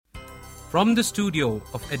from the studio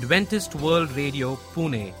of Adventist World Radio,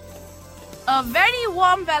 Pune. A very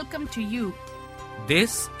warm welcome to you.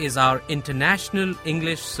 This is our International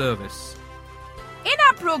English Service. In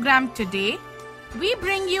our program today, we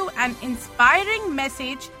bring you an inspiring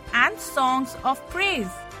message and songs of praise.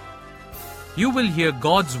 You will hear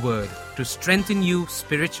God's Word to strengthen you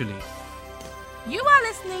spiritually. You are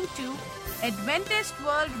listening to Adventist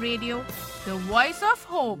World Radio, the voice of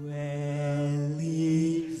hope. Well,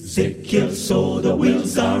 Ezekiel saw the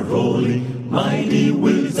wheels are rolling, mighty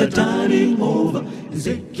wheels are turning over.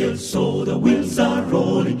 Ezekiel saw the wheels are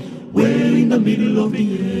rolling, we're in the middle of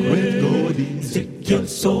the air. Ezekiel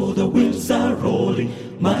saw the wheels are rolling,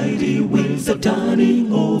 mighty wheels are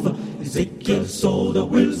turning over. Ezekiel saw the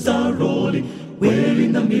wheels are rolling, we're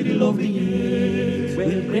in the middle of the air.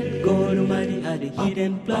 Well, great God Almighty had a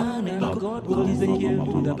hidden plan, and God called Ezekiel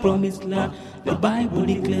to the promised land. The Bible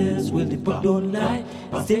declares, well, the book don't lie.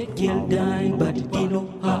 Ezekiel died, but he didn't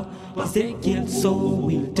know how. Ezekiel saw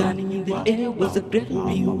wheel turning in the air was a great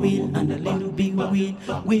big wheel and a little big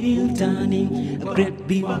wheel turning. A great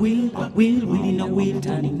big wheel within a wheel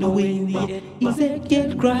turning, nowhere in the air.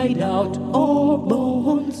 Ezekiel cried out, "All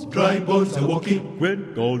bones, Dry bones are walking,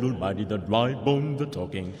 When God Almighty, the dry bones are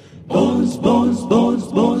talking. bones, bones, bones,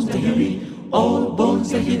 bones, they hear me. All bones,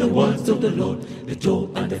 they hear the words of the Lord. The jaw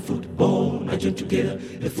and the foot bone are joined together.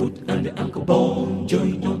 The foot and the ankle bone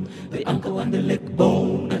join on. The ankle and the leg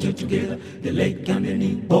bone are joined together. The leg and the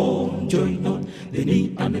knee bone join on. The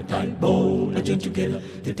knee and the thigh bone are joined together.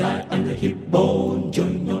 The thigh and the hip bone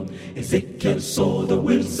join on. Ezekiel saw the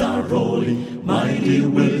wheels are rolling, mighty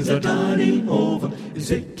wheels are turning over.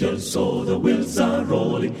 Ezekiel saw the wheels are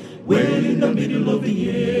rolling, we're in the middle of the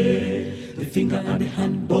air. The finger and the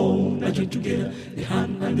hand bone are joined together. The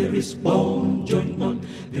hand and the wrist bone join on.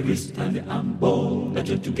 The wrist and the arm bone are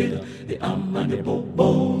joined together. The arm and the bow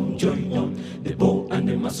bone join on. The bow and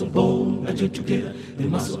the muscle bone are joined together. The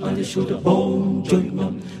muscle and the shoulder bone join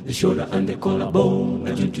on. The shoulder and the collar bone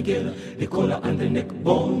are joined together. The collar and the neck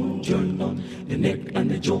bone join on. The neck and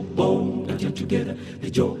the jaw bone are joined together. The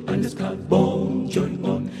jaw and the skull bone join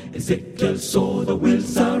on. Ezekiel saw the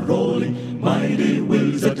wheels are rolling, mighty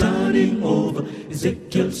wheels are turning over.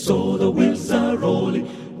 Ezekiel saw the wheels are rolling,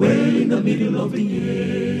 we're in the middle of the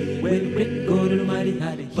air. well, great God Almighty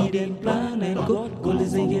had a hidden plan, and God called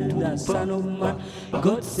Ezekiel to the Son of Man.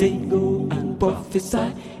 God said, "Go and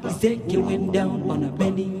prophesy." Ezekiel went down on a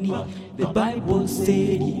bending knee. The Bible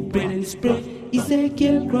said he prayed and prayed.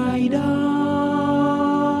 Ezekiel cried out,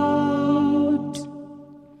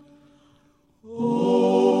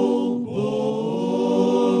 Oh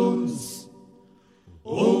bones,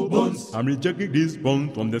 oh bones. I'm rejecting these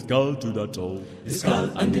bones from the skull to the toe. The skull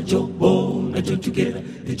and the jaw bone are joined together.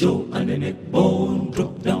 The jaw and the neck bone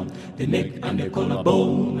drop down. The neck and the collar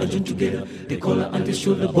bone are joined together. The collar and the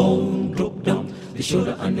shoulder bone drop down. The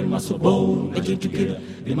shoulder and the muscle bone are joined together.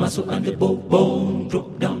 The muscle and the bow bone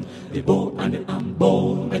drop down. The bow and the arm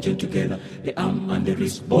bone are joined together. The arm and the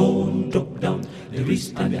wrist bone drop down. The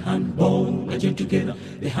wrist and the hand bone are joined together.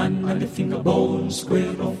 The hand and the finger bone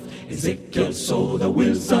square off. Ezekiel saw the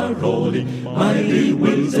wheels are rolling, mighty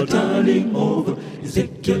wheels are turning over.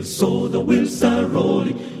 Ezekiel saw the wheels are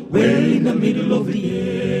rolling, we're in the middle of the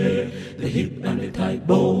air. The hip and the thigh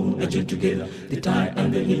bone are joined together. The thigh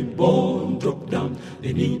and the hip bone drop down.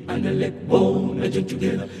 The knee and the leg bone are joined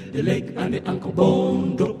together. The leg and the ankle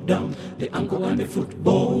bone drop down. The ankle and the foot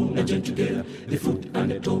bone are joined together. The foot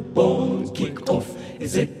and the toe bone kick off.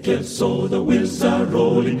 Ezekiel saw the wheels are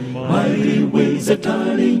rolling, mighty wheels are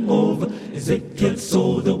turning over. Ezekiel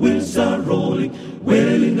saw the wheels are rolling,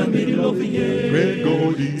 we're in the middle of the air. Great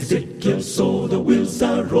God Ezekiel saw the wheels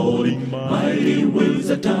are rolling, mighty wheels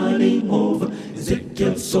are turning over.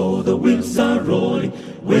 Ezekiel saw the wheels are rolling,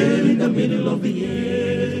 we're in the middle of the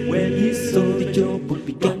air. well, he saw the jaw bone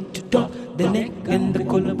began to talk. The neck and the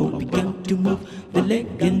collarbone began to move. The leg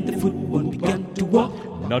and the foot bone began to walk.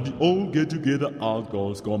 Now they all get together at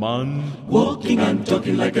God's command. Walking and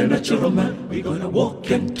talking like a natural man. We're gonna walk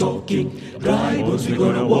and talking. Dry bones, we're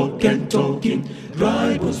gonna walk and talking.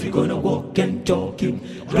 Dry bones, we're gonna walk and talking.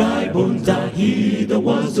 Dry bones, I hear the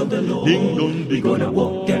words of the Lord. Ding dong, We're gonna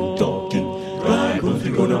walk and talking. Dry bones,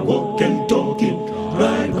 we're gonna walk and talking.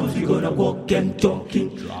 Dry bones, we're gonna walk and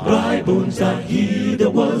talking. Dry bones, I hear the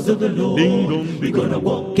words of the Lord. Ding dong, We're gonna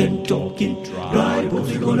walk and talking. Dry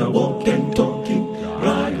bones, we're gonna walk and talking.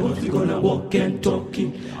 Dry bones, we're gonna walk and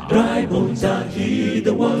talking. Dry bones, I hear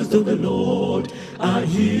the words of the Lord. I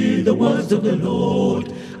hear the words of the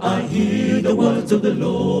Lord. I hear the words of the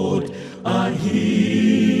Lord. I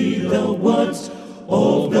hear the words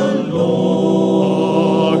of the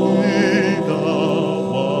Lord. I hear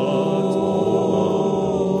the words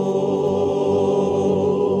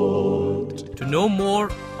know more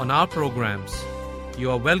on our programs, you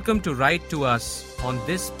are welcome to write to us on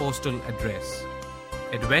this postal address: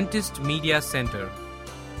 Adventist Media Center,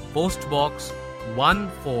 Post Box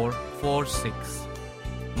 1446,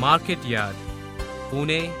 Market Yard,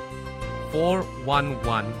 Pune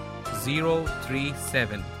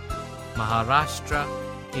 411037, Maharashtra,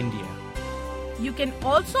 India. You can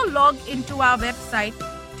also log into our website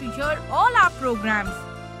to hear all our programs,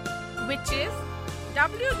 which is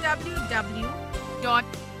www.awr.org.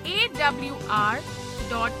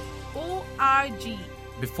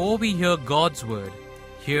 Before we hear God's Word,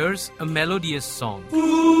 here's a melodious song.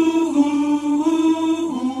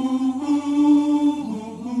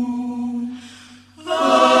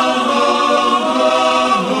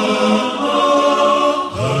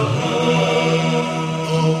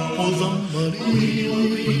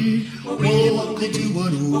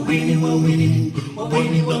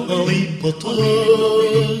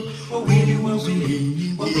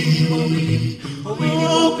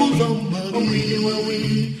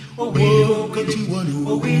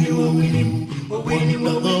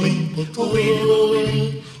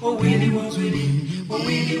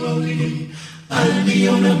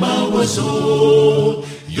 Aliona mawazo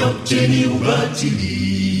yote ni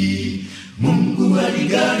ubatili, Mungu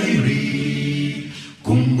alighairi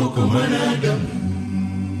kumwokoa mwanadamu,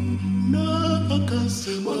 na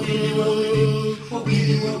akasema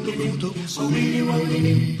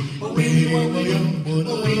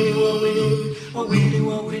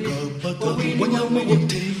wanyama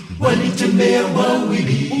wote walitembea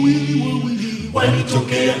wawili,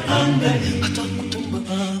 walitokea angani,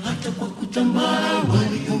 hata kwa kutambaa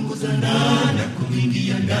waliongozana na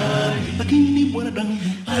kuingia ndani. Lakini mwanadamu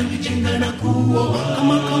alijenga na kuoa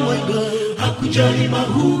kama kawaida, hakujali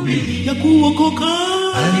mahubiri ya kuokoka.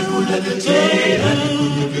 Alikula vyote,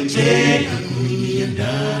 alikunywa vyote, hakuingia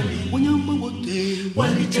ndani. Wanyama wote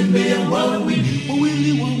walitembea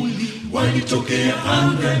wawili, walitokea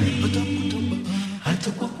angani,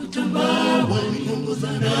 hata kwa kutambaa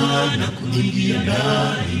waliongozana na kuingia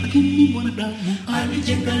ndani. Lakini mwanadamu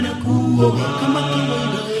alijenga na kuoa kama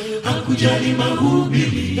kawaida, hakujali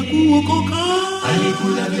mahubiri ya kuokoka.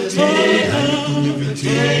 Alikula vyote, alikunywa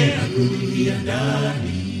vyote, hakuingia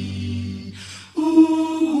ndani.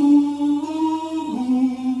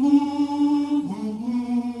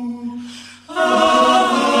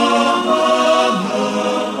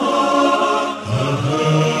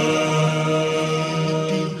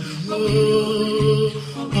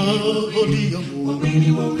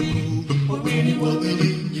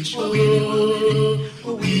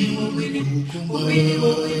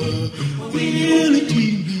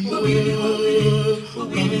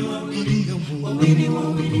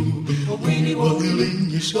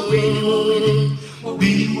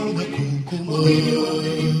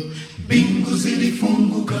 Bingu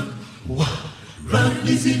zilifunguka,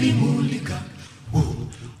 radi zilimulika,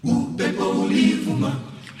 upepo ulivuma,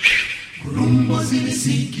 ngurumo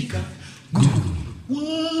zilisikika,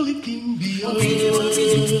 walikimbia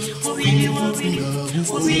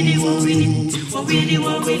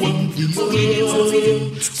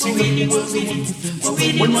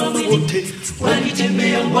wanyama wote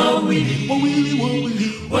walitembea wawili,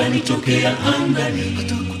 walitokea angani,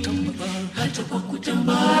 hata kwa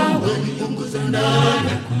kutambaa waliongozana na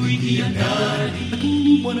kuingia ndani.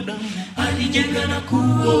 Lakini mwanadamu alijenga na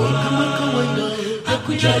kuoa kama kawaida,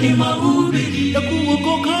 hakujali mahubiri ya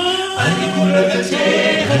kuokoka. Alikula vyote,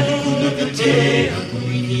 alikunywa vyote,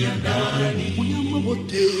 hakuingia ndani. Wanyama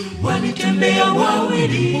wote walitembea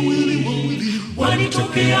wawili,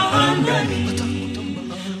 walitokea angani,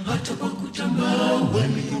 hata kwa kutambaa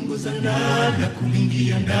waliongozana na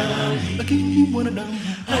kuingia ndani. Lakini mwanadamu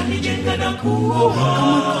alijenga na kuoa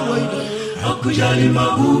kama kawaida, hakujali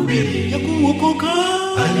mahubiri ya kuokoka.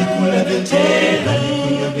 Alikula vyote,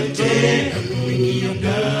 alikunywa vyote, hakuingia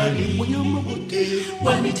ndani. Wanyama wote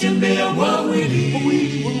walitembea wawili,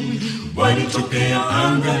 walitokea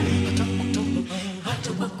angani,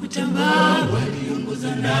 hata kwa kutambaa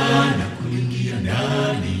waliongozana na kuingia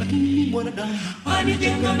ndani. Lakini mwanadamu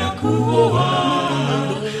alijenga na kuoa,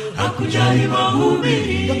 hakujali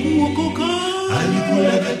mahubiri ya kuokoka.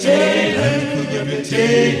 Alikula vyote, alikunywa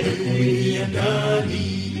vyote, hakuingia ndani.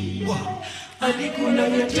 Alikula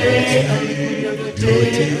vyote, alikunywa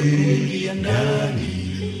vyote, hakuingia ndani.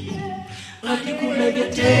 Alikula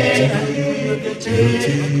vyote, alikunywa vyote,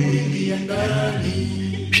 hakuingia ndani.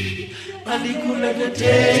 Alikula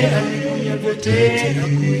vyote, alikunywa vyote,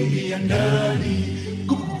 hakuingia ndani.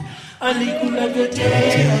 Alikula vyote,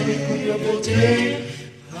 alikunywa vyote,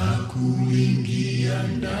 hakuingia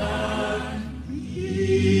ndani.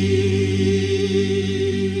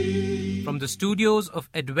 the studios of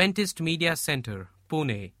Adventist Media Center,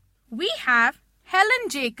 Pune. We have Helen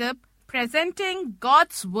Jacob presenting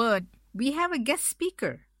God's Word. We have a guest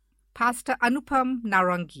speaker, Pastor Anupam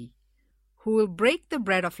Narangi, who will break the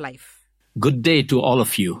bread of life. Good day to all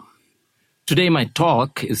of you. Today my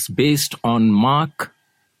talk is based on Mark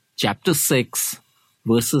chapter 6,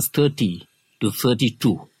 verses 30 to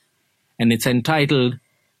 32, and it's entitled,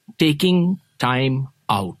 Taking Time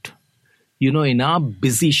Out. You know, in our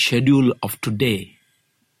busy schedule of today,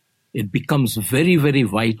 it becomes very, very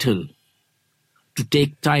vital to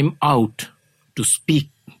take time out to speak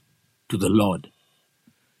to the Lord.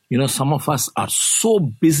 You know, some of us are so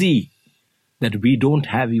busy that we don't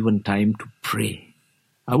have even time to pray.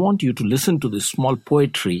 I want you to listen to this small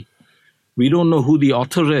poetry. We don't know who the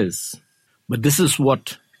author is, but this is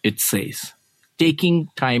what it says. Taking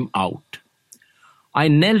time out. I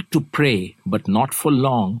knelt to pray, but not for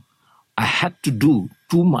long. I had to do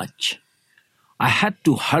too much. I had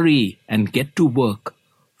to hurry and get to work,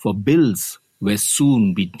 for bills were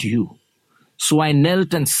soon be due. So I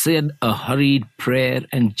knelt and said a hurried prayer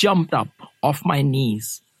and jumped up off my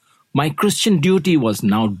knees. My Christian duty was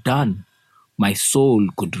now done. My soul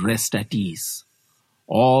could rest at ease.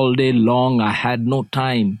 All day long I had no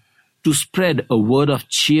time to spread a word of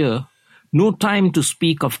cheer, no time to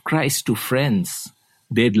speak of Christ to friends.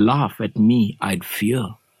 They'd laugh at me, I'd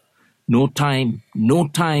fear. No time,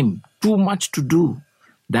 too much to do.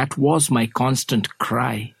 That was my constant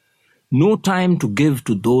cry. No time to give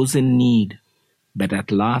to those in need. But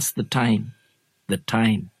at last the time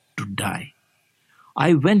to die.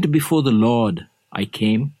 I went before the Lord, I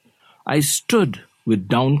came. I stood with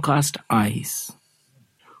downcast eyes.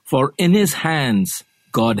 For in his hands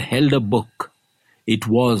God held a book. It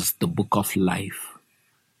was the book of life.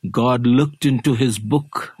 God looked into his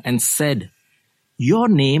book and said, Your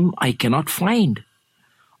name I cannot find.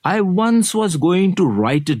 I once was going to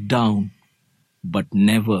write it down, but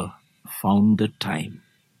never found the time.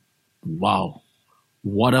 Wow,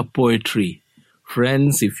 what a poetry.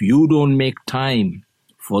 Friends, if you don't make time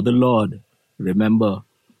for the Lord, remember,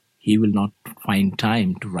 he will not find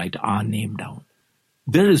time to write our name down.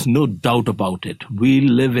 There is no doubt about it. We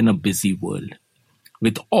live in a busy world.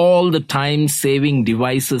 With all the time-saving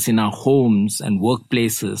devices in our homes and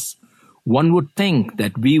workplaces, one would think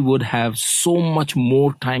that we would have so much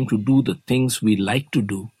more time to do the things we like to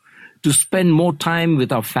do, to spend more time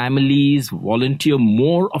with our families, volunteer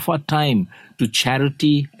more of our time to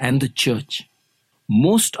charity and the church.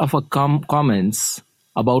 Most of our comments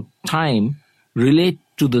about time relate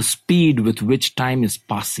to the speed with which time is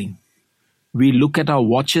passing. We look at our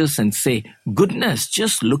watches and say, goodness,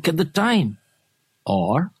 just look at the time.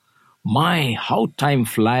 Or, my, how time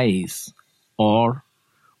flies. Or,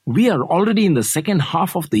 we are already in the second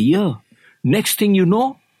half of the year. Next thing you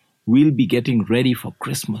know, we'll be getting ready for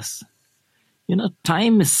Christmas. You know,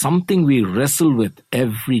 time is something we wrestle with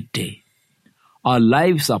every day. Our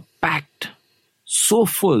lives are packed, so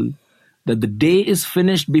full that the day is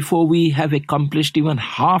finished before we have accomplished even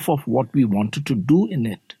half of what we wanted to do in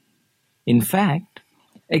it. In fact,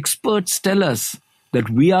 experts tell us that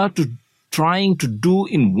we are trying to do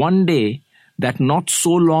in one day that not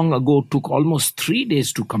so long ago took almost 3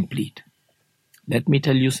 days to complete. Let me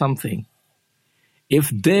tell you something.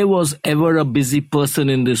 If there was ever a busy person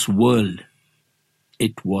in this world,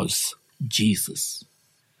 it was Jesus.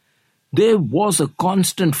 There was a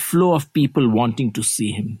constant flow of people wanting to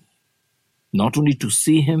see him. Not only to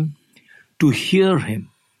see him, to hear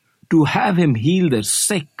him, to have him heal their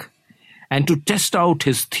sick, and to test out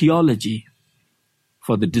his theology.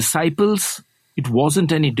 For the disciples, it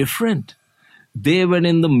wasn't any different. They were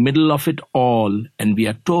in the middle of it all, and we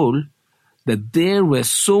are told that there were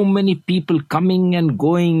so many people coming and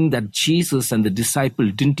going that Jesus and the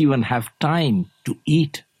disciples didn't even have time to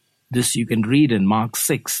eat. This you can read in Mark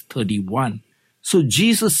 6:31. So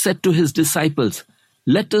Jesus said to his disciples,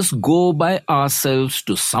 let us go by ourselves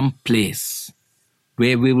to some place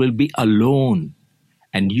where we will be alone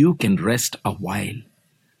and you can rest a while.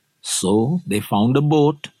 So they found a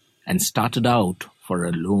boat and started out for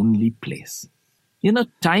a lonely place. You know,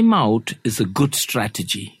 time out is a good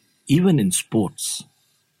strategy, even in sports.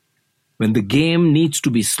 When the game needs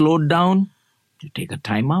to be slowed down, you take a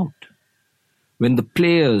time out. When the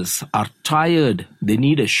players are tired, they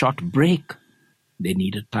need a short break. They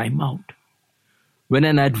need a time out. When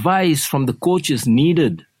an advice from the coach is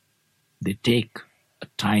needed, they take a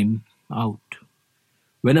time out.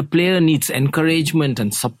 When a player needs encouragement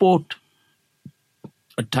and support,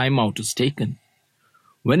 a timeout is taken.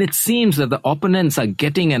 When it seems that the opponents are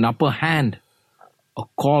getting an upper hand, a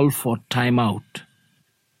call for timeout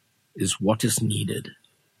is what is needed.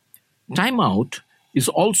 Time out is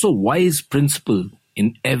also a wise principle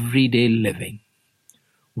in everyday living.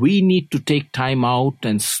 We need to take time out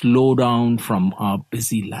and slow down from our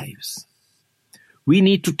busy lives. We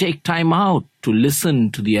need to take time out to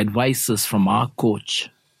listen to the advices from our coach,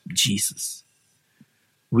 Jesus.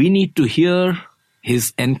 We need to hear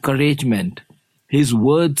his encouragement, his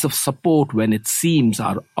words of support when it seems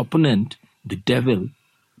our opponent, the devil,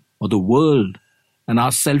 or the world, and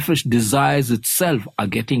our selfish desires itself are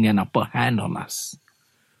getting an upper hand on us.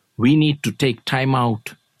 We need to take time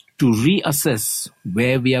out to reassess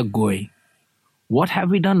where we are going, what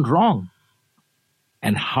have we done wrong,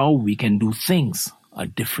 and how we can do things a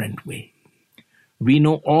different way. We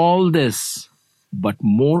know all this, but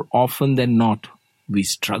more often than not, we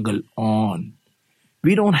struggle on.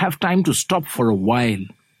 We don't have time to stop for a while.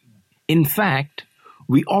 In fact,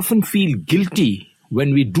 we often feel guilty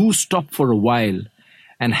when we do stop for a while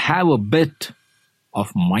and have a bit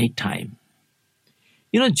of my time.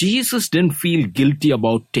 Jesus didn't feel guilty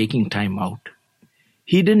about taking time out.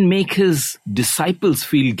 He didn't make his disciples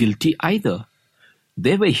feel guilty either.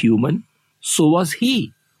 They were human, so was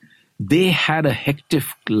he. They had a hectic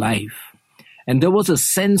life, and there was a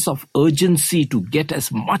sense of urgency to get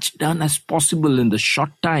as much done as possible in the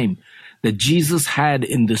short time that Jesus had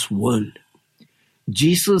in this world.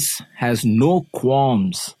 Jesus has no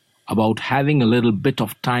qualms about having a little bit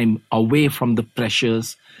of time away from the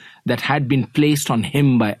pressures that had been placed on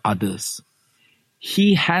him by others.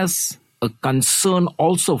 He has a concern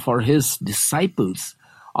also for his disciples.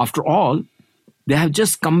 After all, they have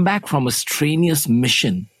just come back from a strenuous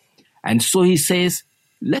mission. And so he says,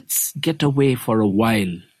 let's get away for a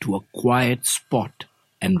while to a quiet spot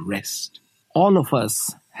and rest. All of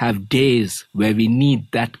us have days where we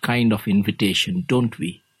need that kind of invitation, don't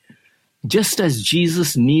we? Just as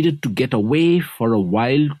Jesus needed to get away for a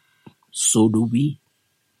while, so do we.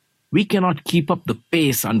 We cannot keep up the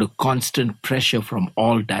pace under constant pressure from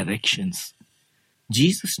all directions.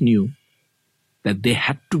 Jesus knew that they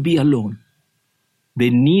had to be alone. They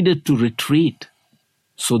needed to retreat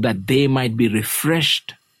so that they might be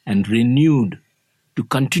refreshed and renewed to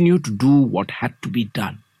continue to do what had to be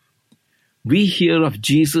done. We hear of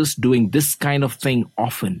Jesus doing this kind of thing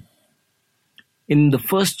often. In the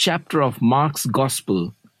first chapter of Mark's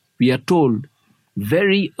Gospel, we are told,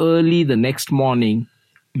 very early the next morning,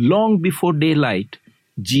 long before daylight,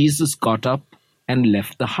 Jesus got up and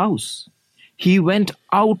left the house. He went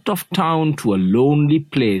out of town to a lonely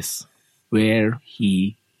place where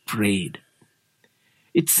he prayed.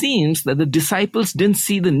 It seems that the disciples didn't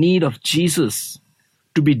see the need of Jesus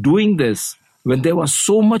to be doing this when there was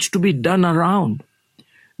so much to be done around.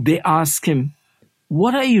 They asked him,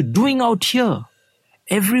 "What are you doing out here?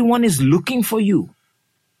 Everyone is looking for you."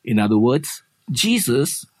 In other words,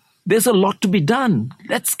 Jesus, there's a lot to be done.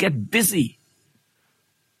 Let's get busy.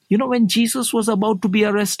 When Jesus was about to be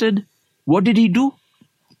arrested, what did he do?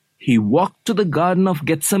 He walked to the Garden of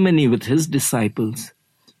Gethsemane with his disciples.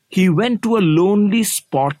 He went to a lonely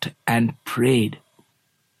spot and prayed.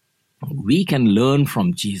 We can learn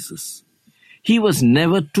from Jesus. He was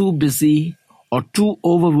never too busy or too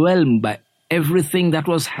overwhelmed by everything that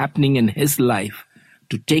was happening in his life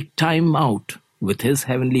to take time out with his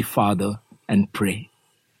Heavenly Father and pray.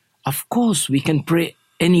 Of course, we can pray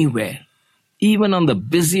anywhere, even on the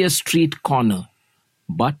busiest street corner,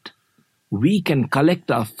 but we can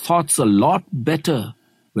collect our thoughts a lot better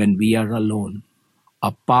when we are alone,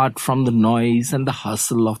 apart from the noise and the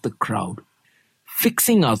hustle of the crowd,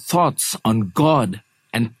 fixing our thoughts on God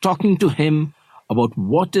and talking to Him about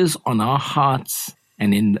what is on our hearts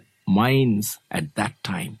and in minds at that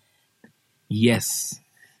time. Yes,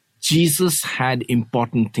 Jesus had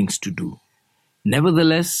important things to do.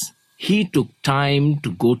 Nevertheless, he took time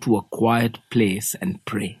to go to a quiet place and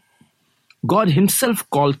pray. God himself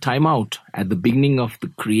called time out at the beginning of the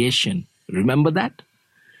creation. Remember that?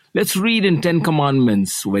 Let's read in 10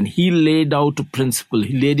 Commandments. When he laid out a principle,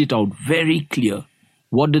 he laid it out very clear.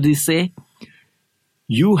 What did he say?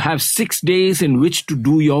 You have 6 days in which to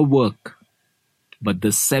do your work, but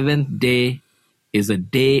the seventh day is a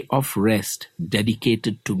day of rest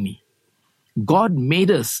dedicated to me. God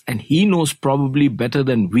made us, and he knows probably better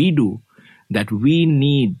than we do that we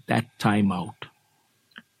need that time out.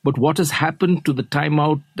 But what has happened to the time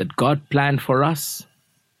out that God planned for us?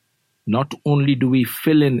 Not only do we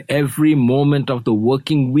fill in every moment of the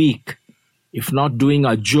working week, if not doing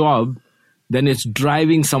our job, then it's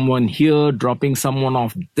driving someone here, dropping someone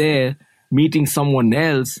off there, meeting someone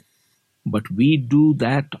else. But we do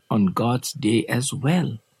that on God's day as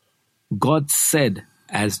well. God said,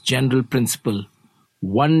 as general principle,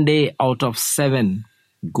 1 day out of 7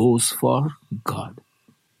 goes for God.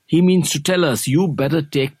 He means to tell us, you better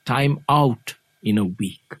take time out in a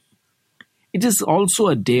week. It is also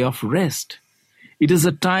a day of rest. It is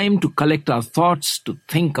a time to collect our thoughts, to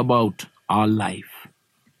think about our life.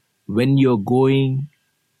 When you're going,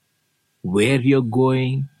 where you're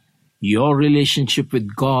going, your relationship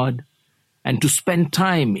with God, and to spend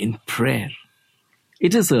time in prayer.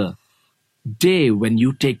 It is a day when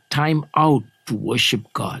you take time out to worship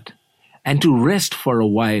God and to rest for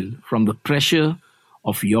a while from the pressure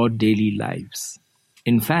of your daily lives.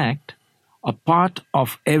 In fact, a part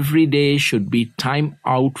of every day should be time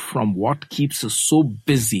out from what keeps us so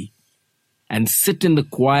busy and sit in the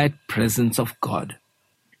quiet presence of God.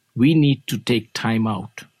 We need to take time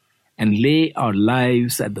out and lay our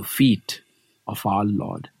lives at the feet of our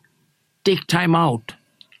Lord. Take time out.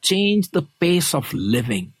 Change the pace of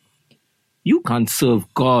living. You can't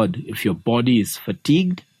serve God if your body is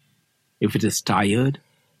fatigued, if it is tired.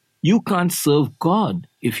 You can't serve God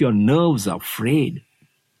if your nerves are frayed.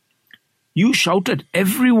 You shout at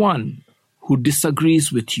everyone who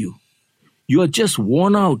disagrees with you. You are just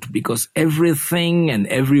worn out because everything and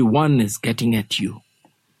everyone is getting at you.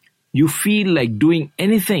 You feel like doing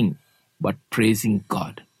anything but praising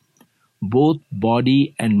God. Both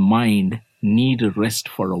body and mind need a rest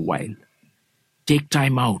for a while. Take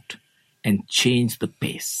time out and change the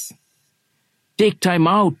pace. Take time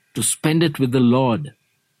out to spend it with the Lord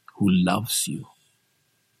who loves you.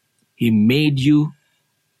 He made you.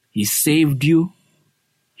 He saved you.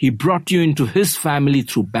 He brought you into His family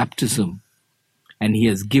through baptism, and He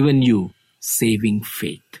has given you saving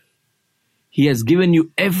faith. He has given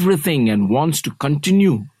you everything and wants to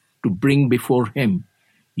continue to bring before Him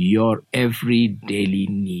your every daily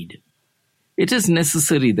need. It is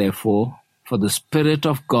necessary, therefore, for the Spirit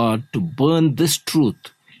of God to burn this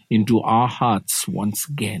truth into our hearts once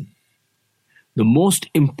again. The most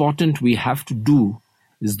important we have to do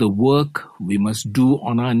is the work we must do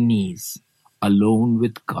on our knees, alone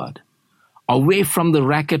with God, away from the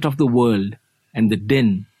racket of the world and the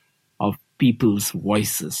din of people's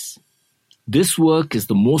voices. This work is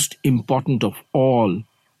the most important of all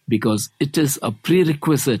because it is a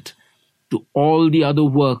prerequisite to all the other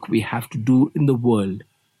work we have to do in the world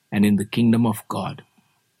and in the kingdom of God.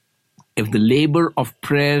 If the labor of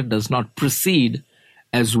prayer does not precede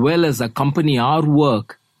as well as accompany our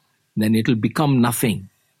work, then it will become nothing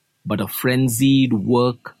but a frenzied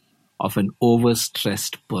work of an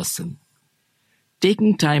overstressed person.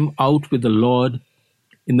 Taking time out with the Lord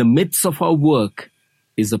in the midst of our work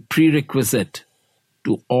is a prerequisite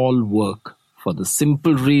to all work, for the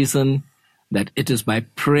simple reason that it is by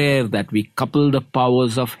prayer that we couple the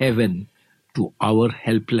powers of heaven to our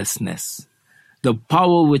helplessness, the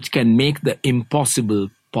power which can make the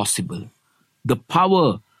impossible possible, the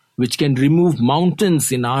power which can remove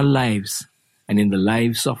mountains in our lives and in the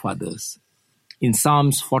lives of others. In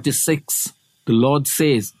Psalms 46, the Lord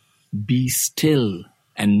says, "Be still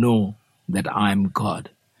and know that I am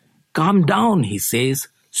God." Calm down, He says.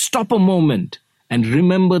 Stop a moment and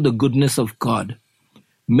remember the goodness of God.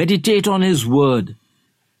 Meditate on His word.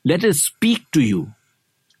 Let it speak to you.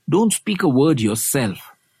 Don't speak a word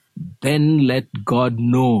yourself. Then let God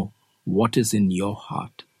know what is in your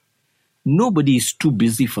heart. Nobody is too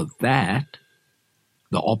busy for that.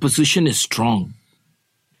 The opposition is strong.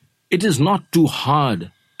 It is not too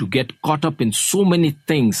hard to get caught up in so many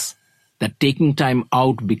things that taking time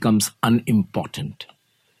out becomes unimportant.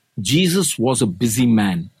 Jesus was a busy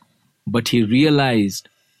man, but He realized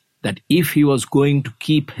that if He was going to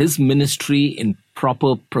keep His ministry in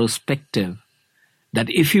proper perspective, that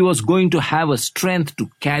if He was going to have a strength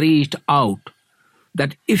to carry it out,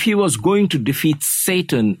 that if He was going to defeat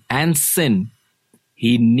Satan and sin,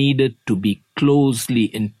 He needed to be closely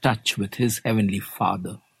in touch with His Heavenly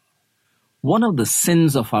Father. One of the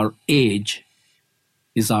sins of our age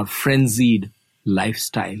is our frenzied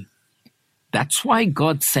lifestyle. That's why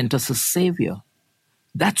God sent us a Savior.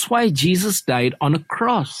 That's why Jesus died on a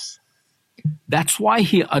cross. That's why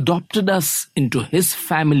He adopted us into His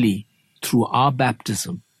family through our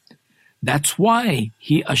baptism. That's why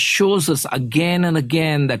He assures us again and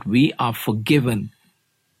again that we are forgiven,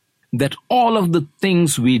 that all of the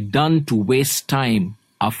things we've done to waste time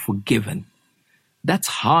are forgiven. That's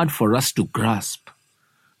hard for us to grasp.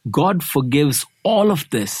 God forgives all of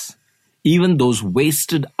this, even those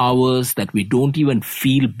wasted hours that we don't even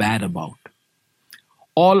feel bad about.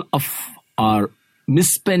 All of our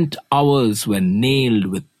misspent hours were nailed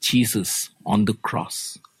with Jesus on the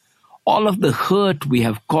cross. All of the hurt we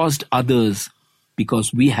have caused others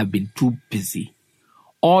because we have been too busy.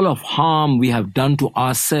 All of harm we have done to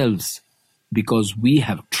ourselves because we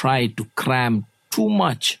have tried to cram too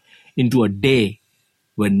much into a day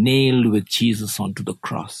were nailed with Jesus onto the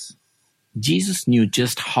cross. Jesus knew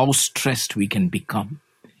just how stressed we can become.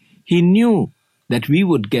 He knew that we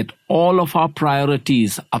would get all of our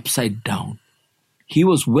priorities upside down. He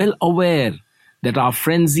was well aware that our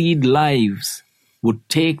frenzied lives would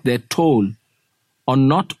take their toll on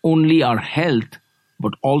not only our health,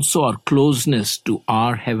 but also our closeness to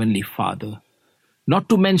our Heavenly Father. Not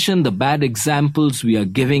to mention the bad examples we are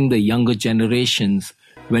giving the younger generations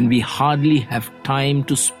when we hardly have time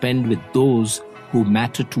to spend with those who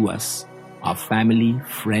matter to us, our family,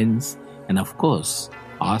 friends, and of course,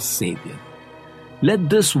 our Savior. Let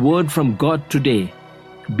this word from God today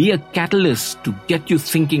be a catalyst to get you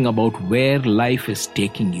thinking about where life is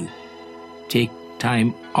taking you. Take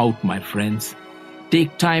time out, my friends.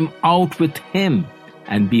 Take time out with Him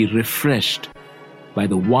and be refreshed by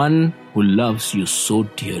the one who loves you so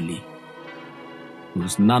dearly, who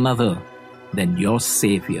is none other than your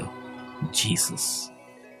Savior, Jesus.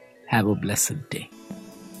 Have a blessed day.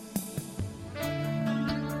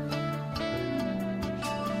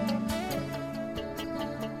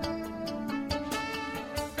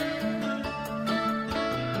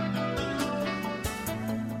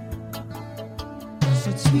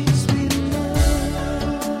 Sweet, sweet love.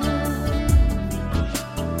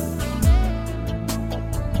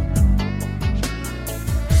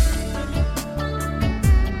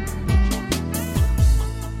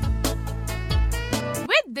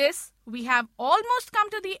 With this, we have almost come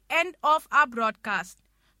to the end of our broadcast.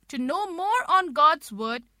 To know more on God's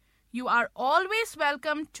Word, you are always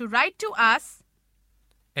welcome to write to us.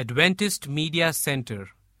 Adventist Media Center,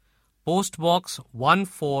 Post Box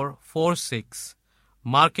 1446,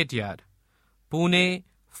 Market Yard, Pune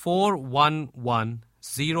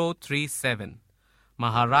 411037,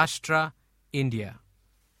 Maharashtra, India.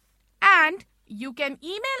 And you can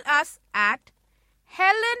email us at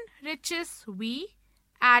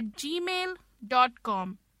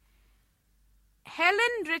helenrichesv@gmail.com.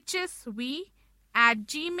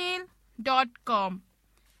 helenrichesv@gmail.com.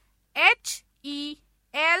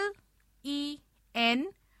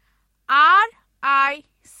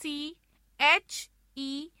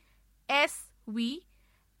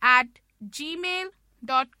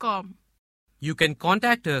 HELENRICHESV@gmail.com. You can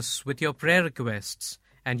contact us with your prayer requests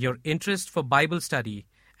and your interest for Bible study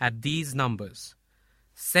at these numbers.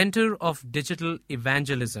 Center of Digital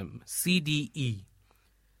Evangelism, CDE,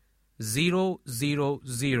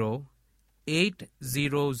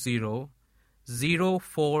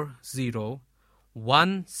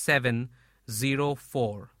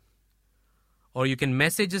 000-800-040-1704. Or you can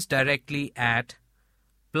message us directly at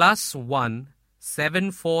 +1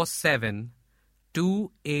 747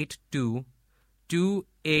 282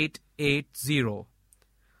 2880.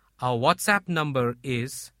 Our WhatsApp number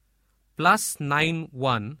is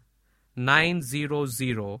 +91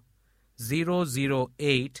 900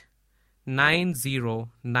 008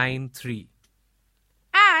 9093.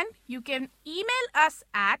 And you can email us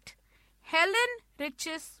at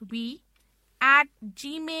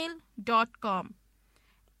helenrichesv@gmail.com.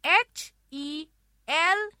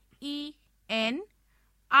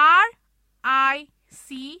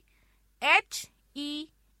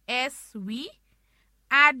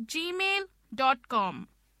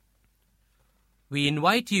 We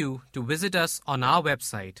invite you to visit us on our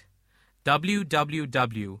website, www.awr.org.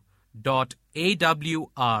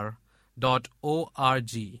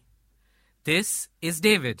 This is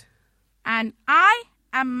David. And I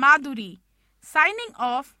am Madhuri, signing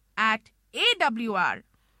off at AWR.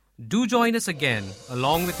 Do join us again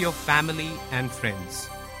along with your family and friends.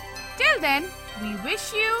 Till then, we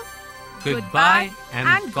wish you Goodbye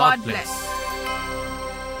and God bless.